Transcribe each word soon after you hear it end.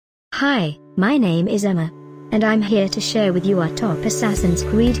Hi, my name is Emma. And I'm here to share with you our top Assassin's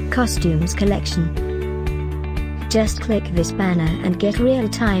Creed costumes collection. Just click this banner and get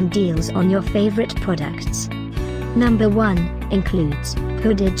real-time deals on your favorite products. Number 1 includes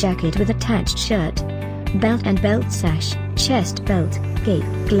hooded jacket with attached shirt, belt and belt sash, chest belt, cape,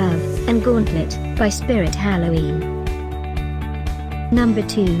 glove, and gauntlet by Spirit Halloween. Number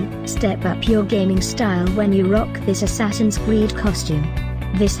 2, step up your gaming style when you rock this Assassin's Creed costume.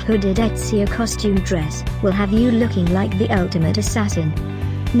 This hooded Ezio costume dress will have you looking like the ultimate assassin.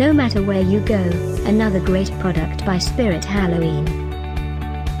 No matter where you go, another great product by Spirit Halloween.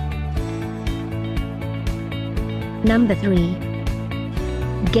 Number 3.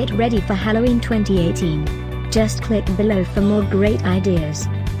 Get ready for Halloween 2018. Just click below for more great ideas.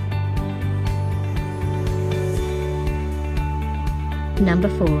 Number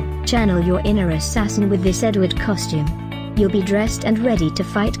 4. Channel your inner assassin with this Edward costume. You'll be dressed and ready to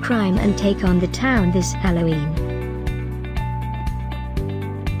fight crime and take on the town this Halloween.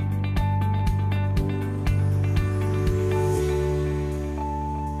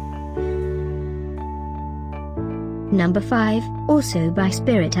 Number 5, also by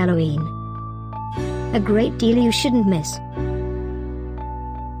Spirit Halloween. A great deal you shouldn't miss.